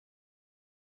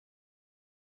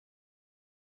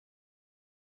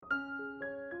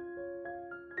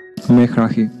মেষ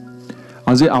ৰাশি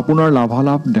আজি আপোনাৰ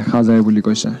লাভালাভ দেখা যায় বুলি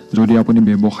কৈছে। যদি আপুনি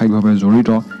ব্যৱসায়িকভাৱে জড়িত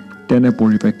তেনে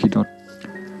পৰিপ্ৰেক্ষিতত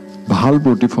ভাল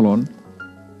প্ৰতিফলন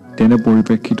তেনে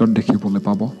পৰিপ্ৰেক্ষিতত দেখিবলৈ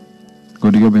পাব।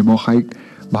 গতিকে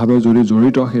ব্যৱসায়িকভাৱে যদি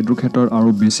জড়িত সেইটোৰ ক্ষেত্ৰত আৰু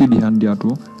বেছি ধ্যান দিয়াটো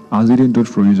আজিৰ দিনটোত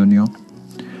প্ৰয়োজনীয়।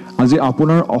 আজি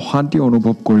আপোনাৰ অশান্তি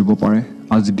অনুভৱ কৰিব পাৰে।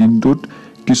 আজি দিনটোত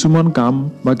কিছুমান কাম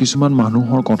বা কিছুমান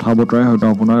মানুহৰ কথা বতৰাই হয়তো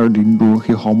আপোনাৰ দিনটো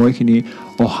সেই সময়খিনি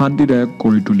অশান্তিদায়ক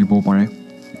কৰি তুলিব পাৰে।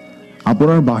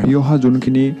 আপোনাৰ বাঢ়ি অহা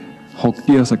যোনখিনি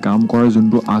শক্তি আছে, কাম কৰাৰ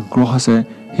যোনটো আগ্ৰহ আছে,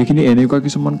 সেইখিনি এনেকুৱা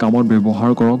কিছুমান কামত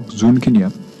ব্যৱহাৰ কৰক যোনখিনিয়ে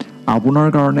আপোনাৰ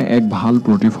কাৰণে এক ভাল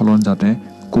প্ৰতিফলন যাতে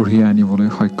কঢ়িয়াই আনিবলৈ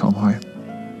সক্ষম হয়।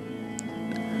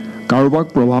 কাৰোবাক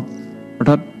প্ৰভাৱ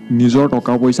অৰ্থাৎ নিজৰ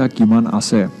টকা পইচা কিমান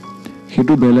আছে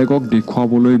সেইটো বেলেগক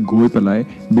দেখুৱাবলৈ গৈ পেলাই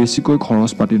বেছিকৈ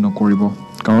খৰচ পাতি নকৰিব।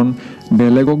 কাৰণ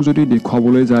বেলেগক যদি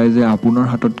দেখুৱাবলৈ যায় যে আপোনাৰ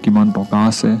হাতত কিমান টকা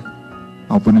আছে,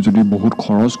 আপুনি যদি বহুত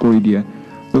খৰচ কৰি দিয়ে,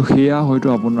 তো সেয়া হয়তো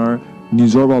আপোনাৰ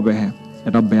নিজৰ বাবেহে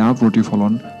এটা বেয়া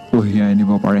প্ৰতিফলন কঢ়িয়াই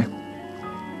আনিব পাৰে।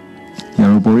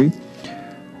 ইয়াৰ উপৰি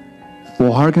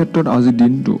পঢ়াৰ ক্ষেত্ৰত আজি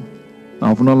দিনটো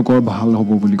আপোনালোকৰ ভাল হ'ব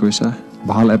বুলি কৈছে।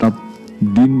 ভাল এটা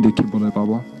দিন দেখিবলৈ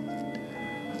পাব।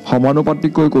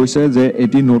 সমানুপাতিককৈ কৈছে যে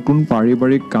এটি নতুন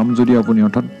পাৰিবাৰিক কাম যদি আপুনি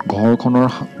অৰ্থাৎ ঘৰখনৰ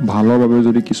ভালৰ বাবে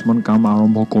যদি কিছুমান কাম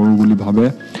আৰম্ভ কৰোঁ বুলি ভাবে,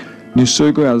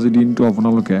 নিশ্চয়কৈ আজি দিনটো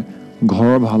আপোনালোকে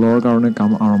ঘৰৰ ভালৰ কাৰণে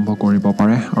কাম আৰম্ভ কৰিব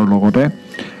পাৰে। আৰু লগতে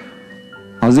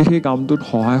আজি সেই কামটোত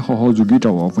সহায়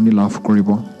সহযোগিতাও আপুনি লাভ কৰিব।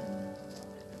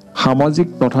 সামাজিক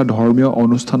তথা ধৰ্মীয়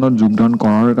অনুষ্ঠানত যোগদান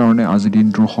কৰাৰ কাৰণে আজি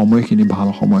দিনটোৰ সময়খিনি ভাল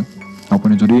সময়।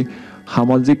 আপুনি যদি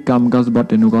সামাজিক কাম কাজ বা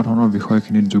তেনেকুৱা ধৰণৰ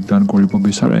বিষয়খিনিত যোগদান কৰিব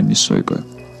বিচাৰে, নিশ্চয়কৈ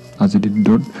আজিৰ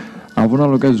দিনটোত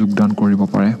আপোনালোকে যোগদান কৰিব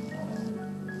পাৰে।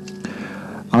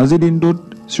 আজিৰ দিনটোত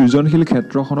সৃজনশীল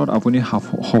ক্ষেত্ৰখনত আপুনি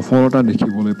সফলতা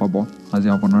দেখিবলৈ পাব। আজি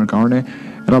আপোনাৰ কাৰণে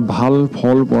এটা ভাল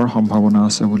ফল পোৱাৰ সম্ভাৱনা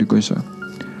আছে বুলি কৈছে।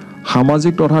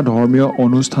 সামাজিক তথা ধৰ্মীয়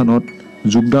অনুষ্ঠানত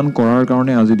যোগদান কৰাৰ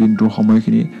কাৰণে আজিৰ দিনটোৰ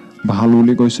সময়খিনি ভাল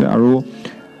বুলি কৈছে। আৰু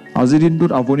আজিৰ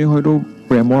দিনটোত আপুনি হয়তো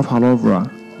প্ৰেমৰ ফালৰ পৰা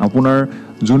আপোনাৰ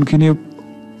যোনখিনি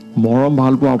মৰম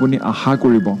ভাল পোৱা আপুনি আশা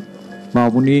কৰিব, বা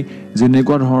আপুনি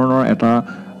যেনেকুৱা ধৰণৰ এটা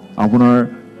আপোনাৰ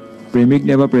প্ৰেমিক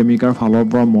নাইবা প্ৰেমিকাৰ ফালৰ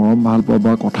পৰা মৰম ভাল পোৱা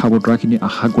বা কথা বতৰাখিনি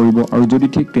আশা কৰিব, আৰু যদি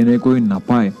ঠিক তেনেকৈ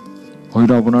নাপায়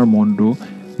হয়তো আপোনাৰ মনটো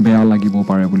বেয়া লাগিব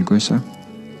পাৰে বুলি কৈছে।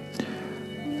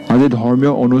 আজি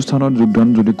ধৰ্মীয় অনুষ্ঠানত যোগদান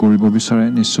যদি কৰিব বিচাৰে,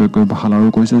 নিশ্চয়কৈ ভাল। আৰু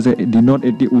কৈছে যে দিনত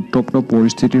এটি উত্তপ্ত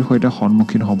পৰিস্থিতিৰ সৈতে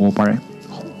সন্মুখীন হ'ব পাৰে।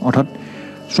 অৰ্থাৎ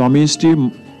স্বামী স্ত্ৰীৰ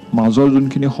মাজৰ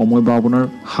যোনখিনি সময় বা আপোনাৰ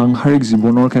সাংসাৰিক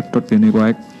জীৱনৰ ক্ষেত্ৰত তেনেকুৱা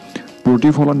এক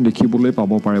প্ৰতিফলন দেখিবলৈ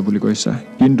পাব পাৰে বুলি কৈছে।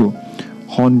 কিন্তু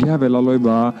সন্ধিয়া বেলালৈ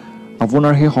বা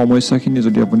আপোনাৰ সেই সমস্যাখিনি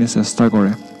যদি আপুনি চেষ্টা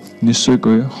কৰে,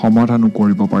 নিশ্চয়কৈ সমাধানো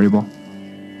কৰিব পাৰিব।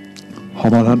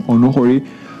 সমাধান অনুসৰি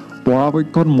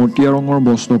পৰাপক্ষত মটীয়া ৰঙৰ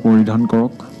বস্ত্ৰ পৰিধান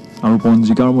কৰক আৰু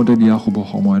পঞ্জিকাৰ মতে দিয়া শুভ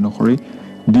সময় অনুসৰি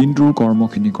দিনটোৰ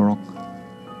কৰ্মখিনি কৰক।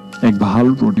 এক ভাল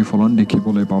প্ৰতিফলন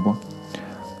দেখিবলৈ পাব।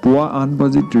 পুৱা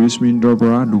 8:30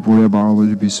 পৰা দুপৰীয়া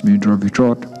 12:20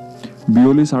 ভিতৰত,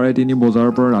 বিয়লি 3:30 বজাৰ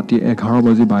পৰা ৰাতি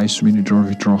 11:22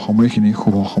 ভিতৰৰ সময়খিনি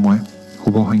শুভ সময়।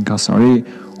 শুভ সংখ্যা 4,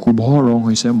 শুভ ৰং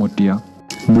হৈছে মটীয়া।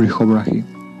 বৃষভ ৰাশি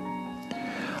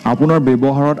আপোনাৰ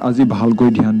ব্যৱহাৰত আজি ভালকৈ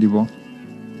ধ্যান দিব।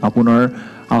 আপোনাৰ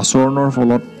আচৰণৰ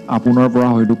ফলত আপোনাৰ পৰা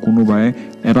হয়তো কোনোবাই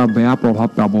এটা বেয়া প্ৰভাৱ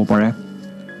পাব পাৰে।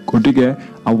 গতিকে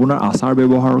আপোনাৰ আচাৰ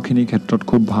ব্যৱহাৰখিনিৰ ক্ষেত্ৰত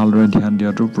খুব ভালদৰে ধ্যান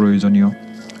দিয়াটো প্ৰয়োজনীয়।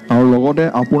 আৰু লগতে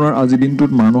আপোনাৰ আজিৰ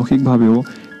দিনটোত মানসিকভাৱেও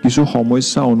কিছু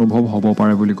সমস্যা অনুভৱ হ'ব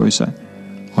পাৰে বুলি কৈছে।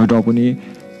 হয়তো আপুনি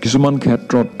কিছুমান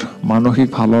ক্ষেত্ৰত মানসিক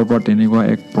ফালৰ পৰা তেনেকুৱা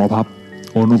এক প্ৰভাৱ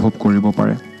অনুভৱ কৰিব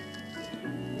পাৰে।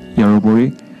 ইয়াৰ উপৰি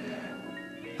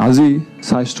আজি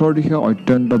স্বাস্থ্যৰ দিশে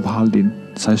অত্যন্ত ভাল দিন।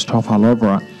 স্বাস্থ্যৰ ফালৰ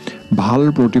পৰা ভাল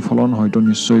প্ৰতিফলন হয়তো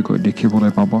নিশ্চয়কৈ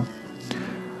দেখিবলৈ পাব।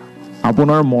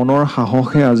 আপোনাৰ মনৰ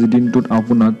সাহসে আজিৰ দিনটোত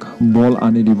আপোনাক বল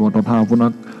আনি দিব তথা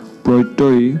আপোনাক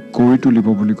প্ৰত্যয়ী কৰি তুলিব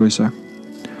বুলি কৈছে।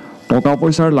 টকা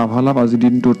পইচাৰ লাভালাভ আজিৰ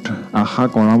দিনটোত আশা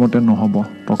কৰা মতে নহ'ব।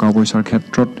 টকা পইচাৰ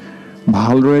ক্ষেত্ৰত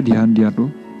ভালদৰে ধ্যান দিয়াটো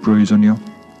প্ৰয়োজনীয়।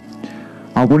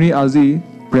 আপুনি আজি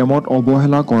প্ৰেমত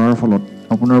অৱহেলা কৰাৰ ফলত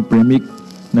আপোনাৰ প্ৰেমিক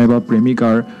নাইবা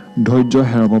প্ৰেমিকাৰ ধৈৰ্য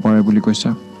হেৰাব পাৰে বুলি কৈছে।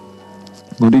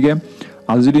 গতিকে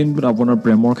আজিৰ দিনটোত আপোনাৰ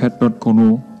প্ৰেমৰ ক্ষেত্ৰত কোনো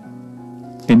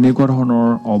এনেকুৱা ধৰণৰ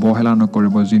অৱহেলা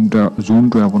নকৰিব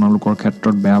যোনটোৱে আপোনালোকৰ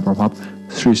ক্ষেত্ৰত বেয়া প্ৰভাৱ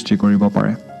সৃষ্টি কৰিব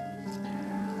পাৰে।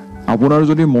 আপোনাৰ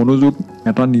যদি মনোযোগ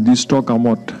এটা নিৰ্দিষ্ট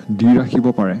কামত দি ৰাখিব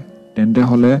পাৰে, তেন্তে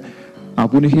হ'লে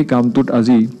আপুনি সেই কামটোত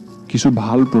আজি কিছু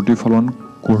ভাল প্ৰতিফলন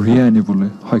কঢ়িয়াই আনিবলৈ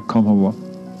সক্ষম হ'ব।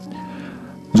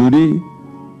 যদি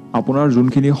আপোনাৰ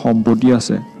যোনখিনি সম্পত্তি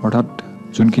আছে, অৰ্থাৎ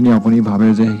যোনখিনি আপুনি ভাবে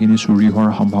যে সেইখিনি চুৰি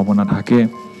হোৱাৰ সম্ভাৱনা থাকে,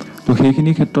 তো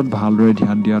সেইখিনি ক্ষেত্ৰত ভালদৰে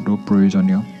ধ্যান দিয়াটো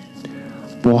প্ৰয়োজনীয়।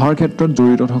 পঢ়াৰ ক্ষেত্ৰত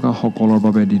জড়িত থকা সকলৰ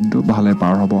বাবে দিনটো ভালে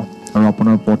পাৰ হ'ব আৰু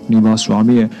আপোনাৰ পত্নী বা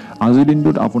স্বামীয়ে আজিৰ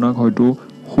দিনটোত আপোনাক হয়তো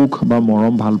সুখ বা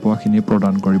মৰম ভাল পোৱাখিনি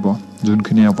প্ৰদান কৰিব,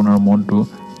 যোনখিনি আপোনাৰ মনটো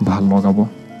ভাল লগাব।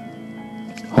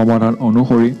 সমাধান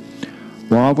অনুসৰি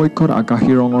পৰাপক্ষত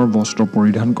আকাশী ৰঙৰ বস্ত্ৰ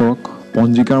পৰিধান কৰক।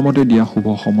 পঞ্জিকাৰ মতে দিয়া শুভ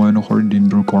সময় অনুসৰি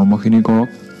দিনটোৰ কৰ্মখিনি কৰক।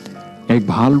 এক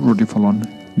ভাল প্ৰতিফলন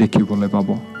দেখিবলৈ পাব।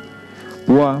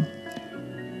 পুৱা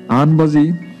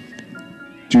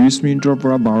 8:30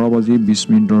 পৰা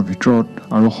 12:20 ভিতৰত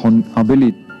আৰু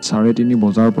আবেলিত 3:30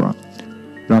 বজাৰ পৰা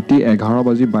ৰাতি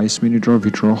 11:22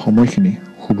 ভিতৰৰ সময়খিনি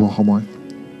শুভ সময়।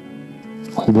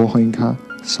 শুভ সংখ্যা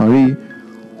 4,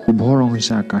 শুভ ৰং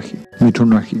হৈছে আকাশী। মিথুন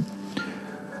ৰাশি,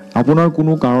 আপোনাৰ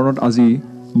কোনো কাৰণত আজি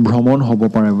ভ্ৰমণ হ'ব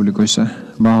পাৰে বুলি কৈছে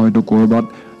বা হয়তো ক'ৰবাত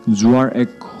যোৱাৰ এক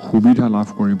সুবিধা লাভ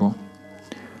কৰিব।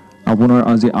 আপোনাৰ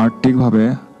আজি আৰ্থিকভাৱে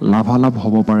লাভালাভ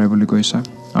হ'ব পাৰে বুলি কৈছে।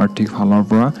 আৰ্থিক ফালৰ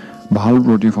পৰা ভাল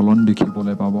প্ৰতিফলন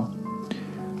দেখিবলৈ পাব।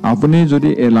 আপুনি যদি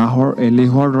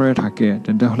এলেহুৱাৰ দৰে থাকে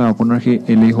তেন্তেহ'লে আপোনাৰ সেই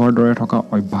এলেহুৱাৰ দৰে থকা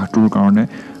অভ্যাসটোৰ কাৰণে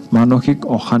মানসিক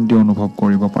অশান্তি অনুভৱ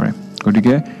কৰিব পাৰে।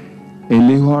 গতিকে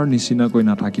এলেহুৱাৰ নিচিনাকৈ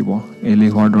নাথাকিব,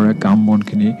 এলেহুৱাৰ দৰে কাম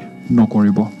বনখিনি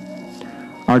নকৰিব।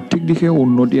 আৰ্থিক দিশে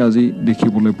উন্নতি আজি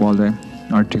দেখিবলৈ পোৱা যায়।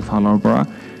 আৰ্থিক ফালৰ পৰা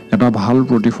এটা ভাল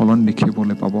প্ৰতিফলন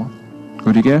দেখিবলৈ পাব।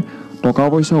 গতিকে টকা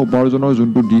পইচা উপাৰ্জনৰ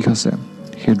যোনটো দিশ আছে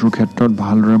সেইটোৰ ক্ষেত্ৰত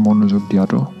ভালদৰে মনোযোগ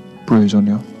দিয়াটো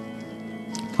প্ৰয়োজনীয়।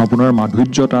 আপোনাৰ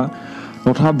মাধুৰ্যতা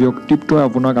তথা ব্যক্তিত্বই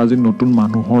আপোনাক আজি নতুন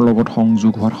মানুহৰ লগত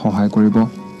সংযোগ হোৱাত সহায় কৰিব।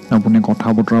 আপুনি কথা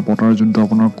বতৰা পতাৰ যোনটো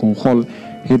আপোনাৰ কৌশল,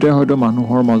 সেইটোৱে হয়তো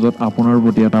মানুহৰ মাজত আপোনাৰ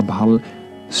প্ৰতি এটা ভাল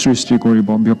সৃষ্টি কৰিব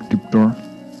ব্যক্তিত্বৰ।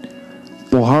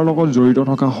 পঢ়াৰ লগত জড়িত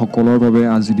থকা সকলৰ বাবে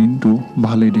আজি দিনটো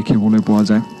ভালেই দেখিবলৈ পোৱা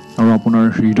যায় আৰু আপোনাৰ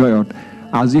হৃদয়ত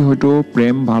আজি হয়তো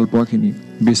প্ৰেম ভাল পোৱাখিনি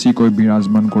বেছিকৈ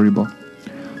বিৰাজমান কৰিব।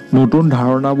 নতুন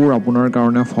ধাৰণাবোৰ আপোনাৰ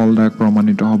কাৰণে ফলদায়ক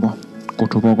প্ৰমাণিত হ'ব।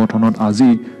 কথোপকথনত আজি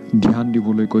ধ্যান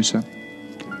দিবলৈ কৈছে।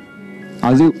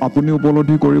 আজি আপুনি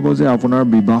উপলব্ধি কৰিব যে আপোনাৰ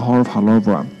বিবাহৰ ফালৰ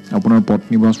পৰা আপোনাৰ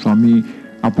পত্নী বা স্বামী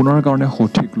আপোনাৰ কাৰণে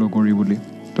সঠিক লগৰী বুলি।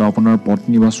 তো আপোনাৰ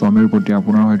পত্নী বা স্বামীৰ প্ৰতি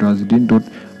আপোনাৰ হয়তো আজিৰ দিনটোত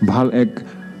ভাল এক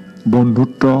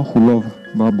বন্ধুত্ব সুলভ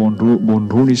বা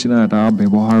বন্ধুৰ নিচিনা এটা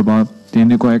ব্যৱহাৰ বা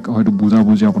তেনেকুৱা এক হয়তো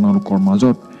বুজাবুজি আপোনালোকৰ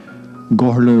মাজত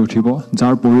গঢ় লৈ উঠিব,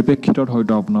 যাৰ পৰিপ্ৰেক্ষিতত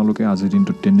হয়তো আপোনালোকে আজিৰ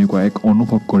দিনটোত তেনেকুৱা এক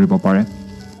অনুভৱ কৰিব পাৰে।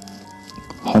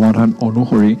 সমাধান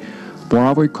অনুসৰি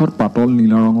পৰাপক্ষত পাতল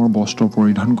নীলা ৰঙৰ বস্ত্ৰ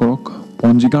পৰিধান কৰক।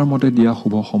 পঞ্জিকাৰ মতে দিয়া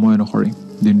শুভ সময় অনুসৰি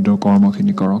দিনটোৰ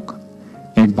কৰ্মখিনি কৰক।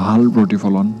 এক ভাল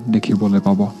প্ৰতিফলন দেখিবলৈ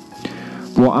পাব।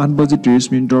 পুৱা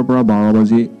 8:30 পৰা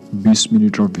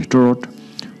 12:20 ভিতৰত,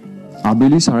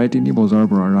 আবেলি 3:30 বজাৰ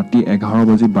পৰা ৰাতি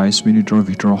 11:22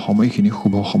 ভিতৰৰ সময়খিনি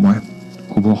শুভ সময়।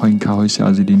 শুভ সংখ্যা হৈছে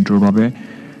আজি দিনটোৰ বাবে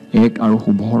 1 আৰু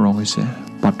শুভ ৰং হৈছে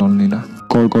পাতল নীলা।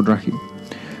 কৰ্কট ৰাশি,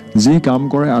 যি কাম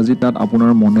কৰে আজি তাত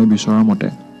আপোনাৰ মনে বিচৰা মতে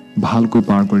ভালকৈ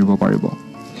পাৰ কৰিব পাৰিব।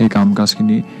 সেই কাম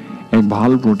কাজখিনি এক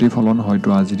ভাল প্ৰতিফলন হয়তো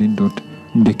আজিৰ দিনটোত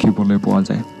দেখিবলৈ পোৱা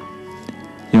যায়।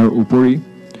 ইয়াৰ উপৰি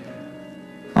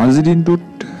আজিৰ দিনটোত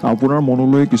আপোনাৰ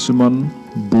মনলৈ কিছুমান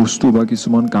বস্তু বা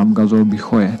কিছুমান কাম কাজৰ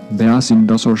বিষয়ে বেয়া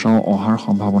চিন্তা চৰ্চাও অহাৰ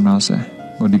সম্ভাৱনা আছে।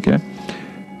 গতিকে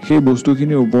সেই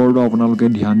বস্তুখিনিৰ ওপৰতো আপোনালোকে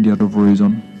ধ্যান দিয়াটো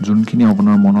প্ৰয়োজন, যোনখিনি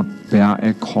আপোনাৰ মনত বেয়া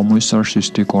এক সমস্যাৰ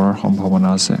সৃষ্টি কৰাৰ সম্ভাৱনা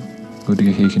আছে।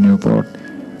 গতিকে সেইখিনিৰ ওপৰত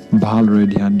ভালদৰে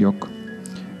ধ্যান দিয়ক।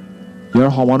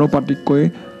 ইয়াৰ সমানুপাতিককৈ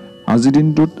আজিৰ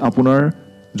দিনটোত আপোনাৰ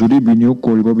যদি বিনিয়োগ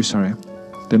কৰিব বিচাৰে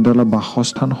তেন্তেহ'লে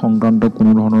বাসস্থান সংক্ৰান্ত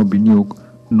কোনো ধৰণৰ বিনিয়োগ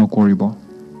নকৰিব।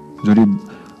 যদি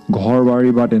ঘৰ বাৰী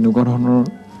বা তেনেকুৱা ধৰণৰ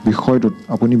বিষয়টোত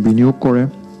আপুনি বিনিয়োগ কৰে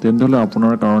তেন্তেহ'লে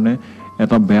আপোনাৰ কাৰণে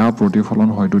এটা বেয়া প্ৰতিফলন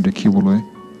হয়তো দেখিবলৈ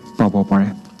পাব পাৰে।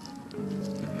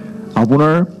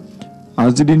 আপোনাৰ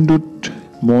আজিৰ দিনটোত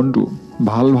মনটো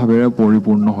ভাল ভাৱেৰে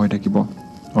পৰিপূৰ্ণ হৈ থাকিব,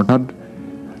 অৰ্থাৎ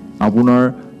আপোনাৰ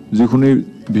যিখিনি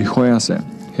বিষয় আছে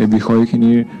সেই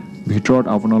বিষয়খিনিৰ ভিতৰত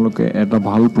আপোনালোকে এটা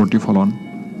ভাল প্ৰতিফলন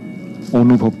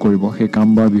অনুভৱ কৰিব সেই কাম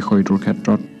বা বিষয়টোৰ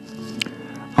ক্ষেত্ৰত।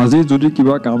 আজি যদি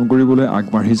কিবা কাম কৰিবলৈ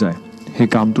আগবাঢ়ি যায় সেই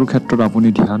কামটোৰ ক্ষেত্ৰত আপুনি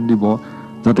ধ্যান দিব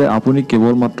যাতে আপুনি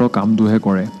কেৱল মাত্ৰ কামটোহে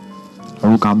কৰে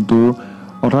আৰু কামটোৰ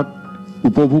অৰ্থাৎ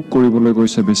উপভোগ কৰিবলৈ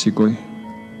গৈছে বেছিকৈ,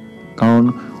 কাৰণ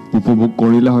উপভোগ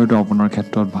কৰিলে হয়তো আপোনাৰ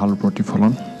ক্ষেত্ৰত ভাল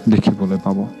প্ৰতিফলন দেখিবলৈ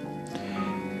পাব।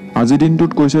 আজিৰ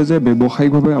দিনটোত কৈছে যে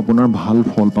ব্যৱসায়িকভাৱে আপোনাৰ ভাল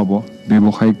ফল পাব।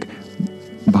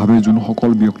 ব্যৱসায়িকভাৱে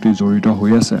যোনসকল ব্যক্তি জড়িত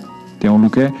হৈ আছে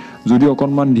তেওঁলোকে যদি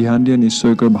অকণমান ধ্যান দিয়ে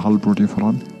নিশ্চয়কৈ ভাল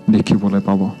প্ৰতিফলন দেখিবলৈ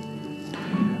পাব।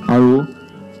 আৰু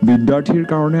বিদ্যাৰ্থীৰ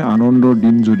কাৰণে আনন্দৰ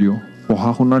দিন যদিও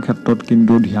পঢ়া শুনাৰ ক্ষেত্ৰত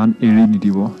কিন্তু ধ্যান এৰি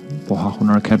নিদিব। পঢ়া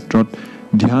শুনাৰ ক্ষেত্ৰত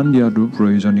ধ্যান দিয়াটো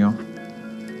প্ৰয়োজনীয়।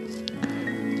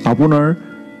 আপোনাৰ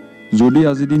যদি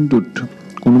আজিৰ দিনটোত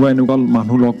কোনোবা এনেকুৱা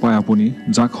মানুহ লগ পায় আপুনি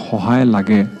যাক সহায়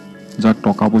লাগে, যাক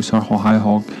টকা পইচাৰ সহায়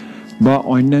হওক বা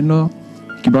অন্যান্য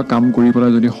কিবা কাম কৰি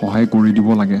পেলাই যদি সহায় কৰি দিব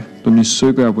লাগে তো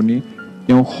নিশ্চয়কৈ আপুনি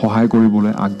তেওঁক সহায়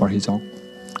কৰিবলৈ আগবাঢ়ি যাওক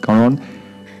কাৰণ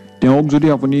তেওঁক যদি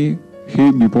আপুনি সেই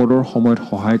বিপদৰ সময়ত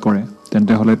সহায় কৰে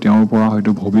তেন্তে হ'লে তেওঁৰ পৰা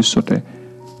হয়তো ভৱিষ্যতে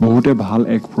বহুতে ভাল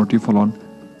এক প্ৰতিফলন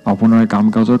আপোনাৰ কাম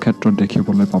কাজৰ ক্ষেত্ৰত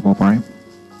দেখিবলৈ পাব পাৰে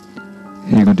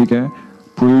সেই গতিকে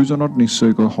প্ৰয়োজনত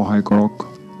নিশ্চয়কৈ সহায় কৰক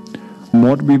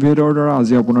মত বিভেদৰ দ্বাৰা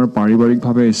আজি আপোনাৰ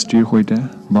পাৰিবাৰিকভাৱে স্ত্ৰীৰ সৈতে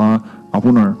বা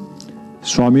আপোনাৰ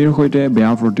স্বামীৰ সৈতে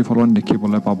বেয়া প্ৰতিফলন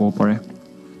দেখিবলৈ পাব পাৰে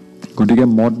গতিকে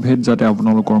মতভেদ যাতে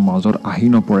আপোনালোকৰ মাজত আহি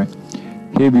নপৰে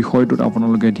সেই বিষয়টোত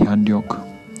আপোনালোকে ধ্যান দিয়ক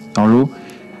আৰু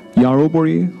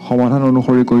ইয়াৰোপৰি সমাধান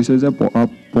অনুসৰি কৈছে যে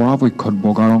পৰাপক্ষত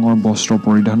বগা ৰঙৰ বস্ত্ৰ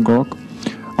পৰিধান কৰক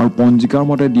আৰু পঞ্জিকাৰ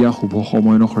মতে দিয়া শুভ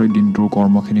সময় অনুসৰি দিনটোৰ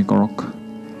কৰ্মখিনি কৰক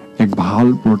এক ভাল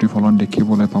প্ৰতিফলন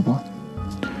দেখিবলৈ পাব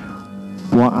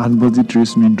পুৱা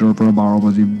 8:30 পৰা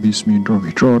 12:20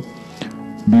 ভিতৰত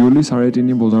বিয়লি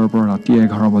 3:30 বজাৰ পৰা ৰাতি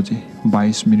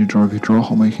 11:22 ভিতৰৰ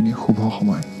সময়খিনি শুভ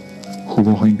সময় শুভ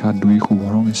সংখ্যা 2 শুভ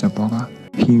ৰং হৈছে বগা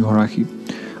সিংহ ৰাশি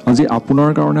আজি আপোনাৰ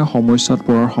কাৰণে সমস্যাত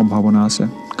পৰাৰ সম্ভাৱনা আছে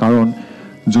কাৰণ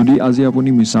যদি আজি আপুনি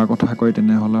মিছা কথা কয়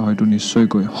তেনেহ'লে হয়তো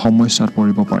নিশ্চয়কৈ সমস্যাত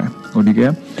পৰিব পাৰে গতিকে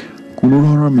কোনো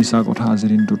ধৰণৰ মিছা কথা আজিৰ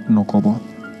দিনটোত নক'ব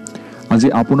আজি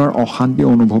আপোনাৰ অশান্তি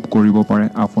অনুভৱ কৰিব পাৰে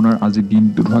আপোনাৰ আজি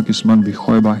দিনটোত হোৱা কিছুমান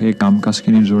বিষয় বা সেই কাম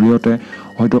কাজখিনিৰ জৰিয়তে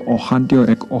হয়তো অশান্তিও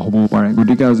এক হ'ব পাৰে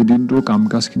গতিকে আজি দিনটোৰ কাম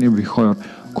কাজখিনিৰ বিষয়ত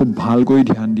খুব ভালকৈ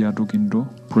ধ্যান দিয়াটো কিন্তু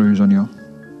প্ৰয়োজনীয়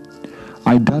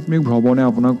আধ্যাত্মিক ভ্ৰমণে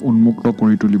আপোনাক উন্মুক্ত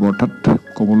কৰি তুলিব অৰ্থাৎ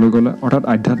ক'বলৈ গ'লে অৰ্থাৎ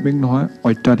আধ্যাত্মিক নহয়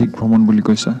অত্যাধিক ভ্ৰমণ বুলি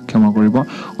কৈছে ক্ষমা কৰিব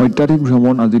অত্যাধিক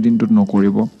ভ্ৰমণ আজিৰ দিনটোত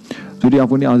নকৰিব যদি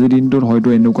আপুনি আজিৰ দিনটোত হয়তো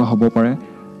এনেকুৱা হ'ব পাৰে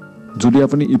যদি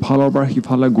আপুনি ইফালৰ পৰা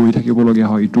সিফালে গৈ থাকিবলগীয়া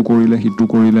হয় ইটো কৰিলে সিটো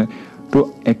কৰিলে তো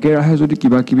একেৰাহে যদি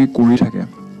কিবা কিবি কৰি থাকে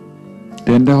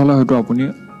তেন্তে হ'লে হয়তো আপুনি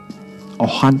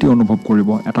অশান্তি অনুভৱ কৰিব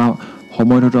এটা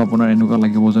সময়ত হয়তো আপোনাৰ এনেকুৱা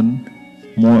লাগিব যেন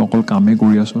মই অকল কামেই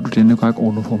কৰি আছোঁ তো তেনেকুৱা এক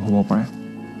অনুভৱ হ'ব পাৰে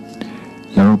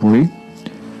ইয়াৰোপৰি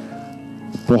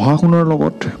পঢ়া শুনাৰ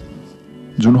লগত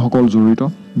যোনসকল জড়িত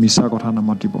মিছা কথা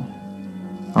নামাতিব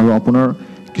আৰু আপোনাৰ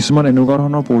কিছুমান এনেকুৱা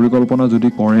ধৰণৰ পৰিকল্পনা যদি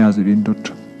কৰে আজিৰ দিনটোত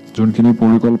যোনখিনি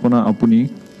পৰিকল্পনা আপুনি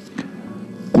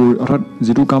অৰ্থাৎ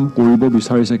যিটো কাম কৰিব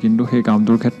বিচাৰিছে কিন্তু সেই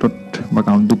কামটোৰ ক্ষেত্ৰত বা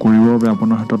কামটো কৰিবৰ বাবে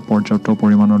আপোনাৰ হাতত পৰ্যাপ্ত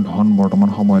পৰিমাণৰ ধন বৰ্তমান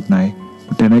সময়ত নাই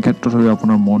তেনে ক্ষেত্ৰত হ'লে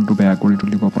আপোনাৰ মনটো বেয়া কৰি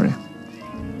তুলিব পাৰে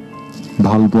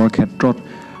ভাল পোৱাৰ ক্ষেত্ৰত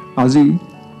আজি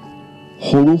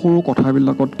সৰু সৰু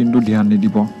কথাবিলাকত কিন্তু ধ্যান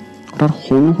নিদিব অৰ্থাৎ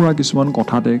সৰু সুৰা কিছুমান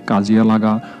কথাতে কাজিয়া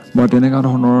লগা বা তেনেকুৱা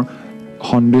ধৰণৰ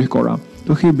সন্দেহ কৰা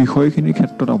তো সেই বিষয়খিনিৰ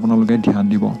ক্ষেত্ৰত আপোনালোকে ধ্যান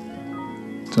দিব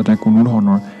যাতে কোনো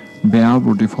ধৰণৰ বেয়া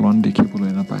প্ৰতিফলন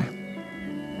দেখিবলৈ নাপায়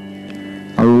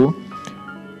আৰু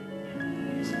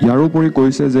ইয়াৰোপৰি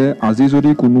কৈছে যে আজি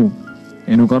যদি কোনো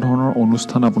এনেকুৱা ধৰণৰ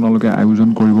অনুষ্ঠান আপোনালোকে আয়োজন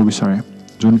কৰিব বিচাৰে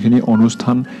যোনখিনি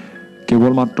অনুষ্ঠান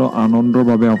কেৱল মাত্ৰ আনন্দৰ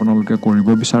বাবে আপোনালোকে কৰিব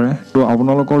বিচাৰে তো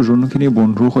আপোনালোকৰ যোনখিনি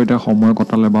বন্ধুৰ সৈতে সময়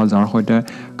কটালে বা যাৰ সৈতে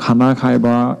খানা খাই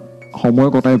বা সময়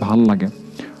কটাই ভাল লাগে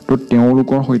তো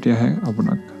তেওঁলোকৰ সৈতেহে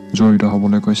আপোনাক জড়িত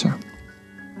হ'বলৈ কৈছে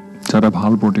যাতে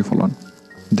ভাল প্ৰতিফলন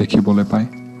দেখিবলৈ পায়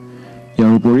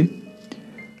ইয়াৰোপৰি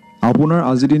আপোনাৰ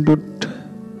আজিৰ দিনটোত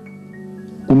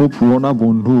কোনো পুৰণা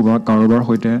বন্ধু বা কাৰোবাৰ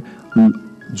সৈতে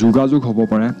যোগাযোগ হ'ব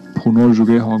পাৰে ফোনৰ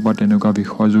যোগেই হওক বা তেনেকুৱা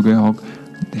বিষয় যোগেই হওক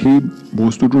সেই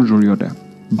বস্তুটোৰ জৰিয়তে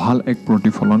ভাল এক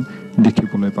প্ৰতিফলন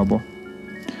দেখিবলৈ পাব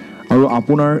আৰু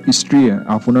আপোনাৰ স্ত্ৰীয়ে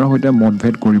আপোনাৰ সৈতে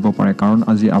মতভেদ কৰিব পাৰে কাৰণ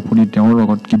আজি আপুনি তেওঁৰ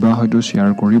লগত কিবা হয়তো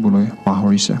শ্বেয়াৰ কৰিবলৈ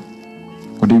পাহৰিছে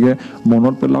গতিকে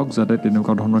মনত পেলাওক যাতে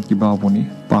তেনেকুৱা ধৰণৰ কিবা আপুনি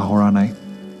পাহৰা নাই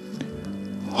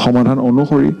সমাধান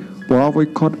অনুসৰি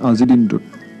পৰাপক্ষত আজিৰ দিনটোত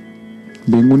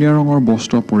বেঙুনীয়া ৰঙৰ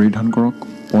বস্ত্ৰ পৰিধান কৰক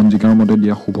পঞ্জিকাৰ মতে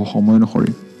দিয়া শুভ সময়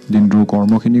অনুসৰি দিনটোৰ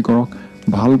কৰ্মখিনি কৰক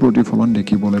ভাল প্ৰতিফলন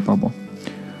দেখিবলৈ পাব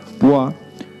পুৱা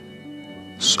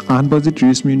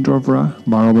 8:30 পৰা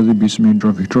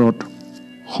 12:20 ভিতৰত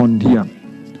সন্ধিয়া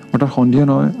অৰ্থাৎ সন্ধিয়া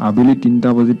নহয় আবেলি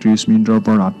 3:30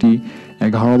 পৰা ৰাতি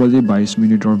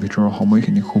 11:22 ভিতৰৰ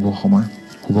সময়খিনি শুভ সময়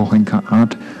শুভ সংখ্যা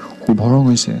 8 শুভ ৰং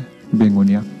হৈছে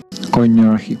বেঙুনীয়া কন্যা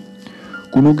ৰাশি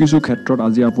কোনো কিছু ক্ষেত্ৰত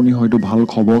আজি আপুনি হয়তো ভাল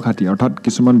খবৰ খাতি অৰ্থাৎ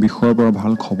কিছুমান বিষয়ৰ পৰা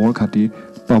ভাল খবৰ খাতি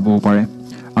পাব পাৰে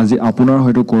আজি আপোনাৰ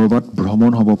হয়তো ক'ৰবাত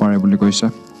ভ্ৰমণ হ'ব পাৰে বুলি কৈছে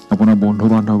আপোনাৰ বন্ধু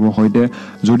বান্ধৱৰ সৈতে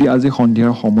যদি আজি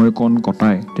সন্ধিয়াৰ সময়কণ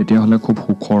কটায় তেতিয়াহ'লে খুব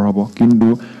সুখৰ হ'ব কিন্তু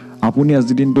আপুনি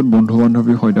আজিৰ দিনটোত বন্ধু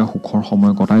বান্ধৱীৰ সৈতে সুখৰ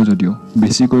সময় কটায় যদিও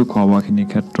বেছিকৈ খোৱা বোৱাখিনিৰ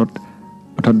ক্ষেত্ৰত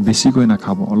অৰ্থাৎ বেছিকৈ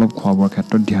নাখাব অলপ খোৱা বোৱাৰ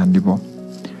ক্ষেত্ৰত ধ্যান দিব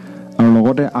আৰু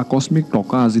লগতে আকস্মিক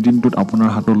টকা আজিৰ দিনটোত আপোনাৰ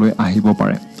হাতলৈ আহিব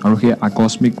পাৰে আৰু সেই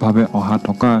আকস্মিকভাৱে অহা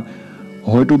টকা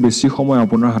হয়তো বেছি সময়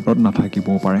আপোনাৰ হাতত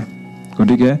নাথাকিবও পাৰে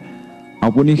গতিকে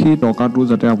আপুনি সেই টকাটো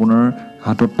যাতে আপোনাৰ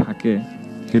হাতত থাকে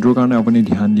সেইটোৰ কাৰণে আপুনি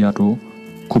ধ্যান দিয়াটো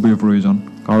খুবেই প্ৰয়োজন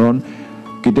কাৰণ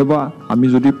কেতিয়াবা আমি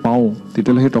যদি পাওঁ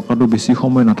তেতিয়াহ'লে সেই টকাটো বেছি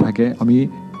সময় নাথাকে আমি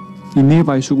ইনেই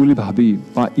পাইছোঁ বুলি ভাবি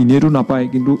বা ইনেইতো নাপায়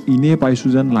কিন্তু ইনেই পাইছোঁ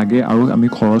যেন লাগে আৰু আমি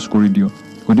খৰচ কৰি দিওঁ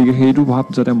গতিকে সেইটো ভাৱ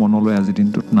যাতে মনলৈ আজিৰ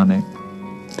দিনটোত নানে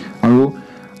আৰু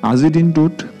আজিৰ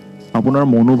দিনটোত আপোনাৰ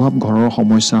মনোভাৱ ঘৰৰ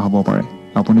সমস্যা হ'ব পাৰে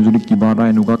আপুনি যদি কিবা এটা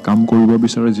এনেকুৱা কাম কৰিব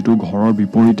বিচাৰে যিটো ঘৰৰ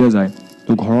বিপৰীতে যায়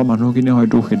তো ঘৰৰ মানুহখিনিয়ে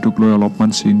হয়তো সেইটোক লৈ অলপমান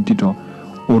চিন্তিত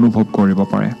অনুভৱ কৰিব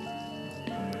পাৰে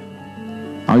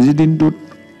আজিৰ দিনটোত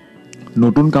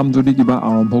নতুন কাম যদি কিবা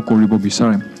আৰম্ভ কৰিব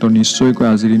বিচাৰে তো নিশ্চয়কৈ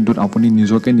আজিৰ দিনটোত আপুনি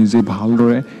নিজকে নিজে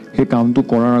ভালদৰে সেই কামটো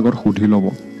কৰাৰ আগত সুধি ল'ব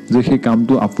যে সেই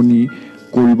কামটো আপুনি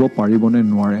কৰিব পাৰিবনে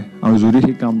নোৱাৰে আৰু যদি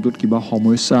সেই কামটোত কিবা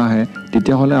সমস্যা আহে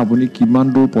তেতিয়াহ'লে আপুনি কিমান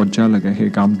দূৰ পৰ্যায়লৈকে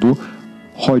সেই কামটো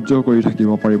সহ্য কৰি থাকিব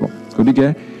পাৰিব গতিকে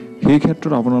সেই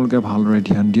ক্ষেত্ৰত আপোনালোকে ভালদৰে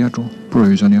ধ্যান দিয়াটো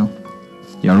প্ৰয়োজনীয়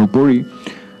ইয়াৰ উপৰি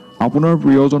আপোনাৰ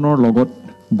প্ৰিয়জনৰ লগত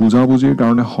বুজাবুজিৰ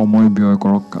কাৰণে সময় ব্যয়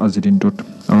কৰক আজিৰ দিনটোত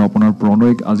আৰু আপোনাৰ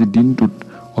প্ৰণয়িক আজিৰ দিনটোত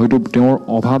হয়তো তেওঁৰ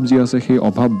অভাৱ যি আছে সেই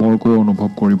অভাৱ বৰকৈ অনুভৱ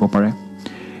কৰিব পাৰে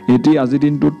এটি আজিৰ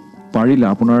দিনটোত পাৰিলে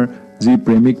আপোনাৰ যি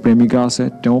প্ৰেমিক প্ৰেমিকা আছে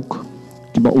তেওঁক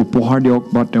কিবা উপহাৰ দিয়ক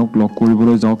বা তেওঁক লগ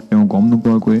কৰিবলৈ যাওক তেওঁ গম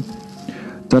নোপোৱাকৈ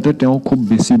যাতে তেওঁ খুব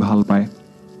বেছি ভাল পায়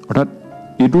অৰ্থাৎ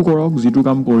এইটো কৰক যিটো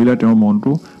কাম কৰিলে তেওঁৰ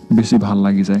মনটো বেছি ভাল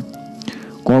লাগি যায়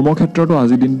কৰ্মক্ষেত্ৰতো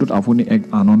আজিৰ দিনটোত আপুনি এক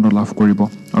আনন্দ লাভ কৰিব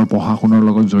আৰু পঢ়া শুনাৰ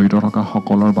লগত জড়িত থকা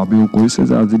সকলৰ বাবেও কৈছে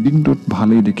যে আজিৰ দিনটোত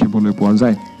ভালেই দেখিবলৈ পোৱা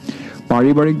যায়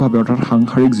পাৰিবাৰিকভাৱে অৰ্থাৎ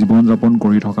সাংসাৰিক জীৱন যাপন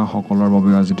কৰি থকা সকলৰ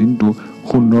বাবেও আজিৰ দিনটো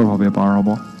সুন্দৰভাৱে পাৰ হ'ব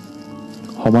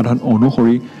সমাধান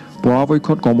অনুসৰি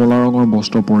পৰাপক্ষত কমলা ৰঙৰ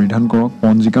বস্ত্ৰ পৰিধান কৰক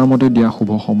পঞ্জিকাৰ মতে দিয়া শুভ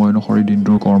সময় অনুসৰি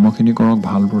দিনটোৰ কৰ্মখিনি কৰক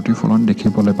ভাল প্ৰতিফলন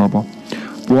দেখিবলৈ পাব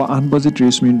পুৱা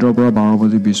 8:30 পৰা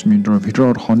 12:20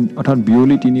 ভিতৰত অৰ্থাৎ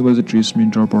বিয়লি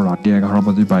 3:30 পৰা ৰাতি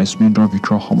 11:22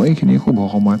 ভিতৰত সময়খিনি শুভ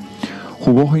সময়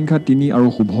শুভ সংখ্যা 3 আৰু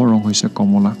শুভ ৰং হৈছে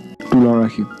কমলা তুলা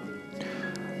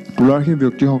ৰাশি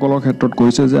ব্যক্তিসকলৰ ক্ষেত্ৰত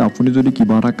কৈছে যে আপুনি যদি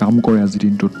কিবা এটা কাম কৰে আজিৰ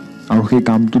দিনটোত আৰু সেই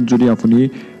কামটোত যদি আপুনি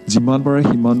যিমান পাৰে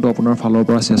সিমানটো আপোনাৰ ফালৰ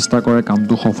পৰা চেষ্টা কৰে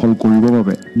কামটো সফল কৰিবৰ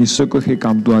বাবে নিশ্চয়কৈ সেই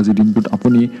কামটো আজিৰ দিনটোত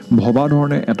আপুনি ভবা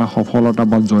ধৰণে এটা সফলতা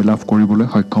বা জয়লাভ কৰিবলৈ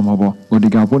সক্ষম হ'ব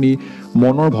গতিকে আপুনি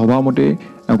মনৰ ভবা মতে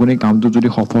আপুনি কামটো যদি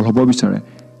সফল হ'ব বিচাৰে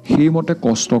সেইমতে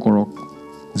কষ্ট কৰক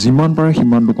যিমান পাৰে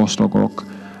সিমানটো কষ্ট কৰক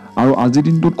আৰু আজিৰ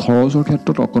দিনটোত খৰচৰ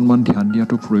ক্ষেত্ৰত অকণমান ধ্যান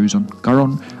দিয়াটো প্ৰয়োজন কাৰণ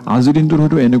আজিৰ দিনটোত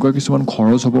হয়তো এনেকুৱা কিছুমান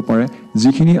খৰচ হ'ব পাৰে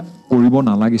যিখিনি কৰিব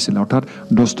নালাগিছিল অৰ্থাৎ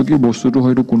 10 টকীয়া বস্তুটো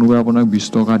হয়তো কোনোবাই আপোনাক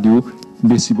 20 টকা দিও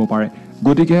বেচিব পাৰে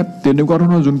গতিকে তেনেকুৱা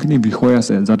ধৰণৰ যোনখিনি বিষয়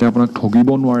আছে যাতে আপোনাক ঠগিব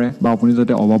নোৱাৰে বা আপুনি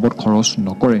যাতে অবাবত খৰচ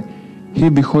নকৰে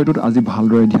সেই বিষয়টোত আজি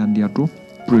ভালদৰে ধ্যান দিয়াটো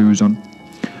প্ৰয়োজন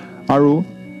আৰু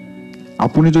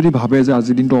আপুনি যদি ভাবে যে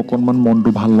আজিৰ দিনটো অকণমান মনটো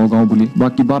ভাল লগাওঁ বুলি বা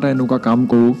কিবা এটা এনেকুৱা কাম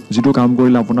কৰোঁ যিটো কাম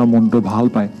কৰিলে আপোনাৰ মনটো ভাল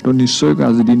পায় তো নিশ্চয়কৈ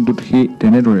আজিৰ দিনটোত সেই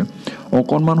তেনেদৰে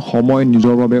অকণমান সময়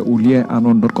নিজৰ বাবে উলিয়াই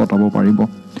আনন্দত কটাব পাৰিব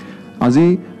আজি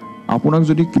আপোনাক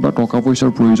যদি কিবা টকা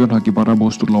পইচাৰ প্ৰয়োজন হয় কিবা এটা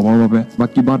বস্তু ল'বৰ বাবে বা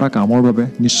কিবা এটা কামৰ বাবে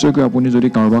নিশ্চয়কৈ আপুনি যদি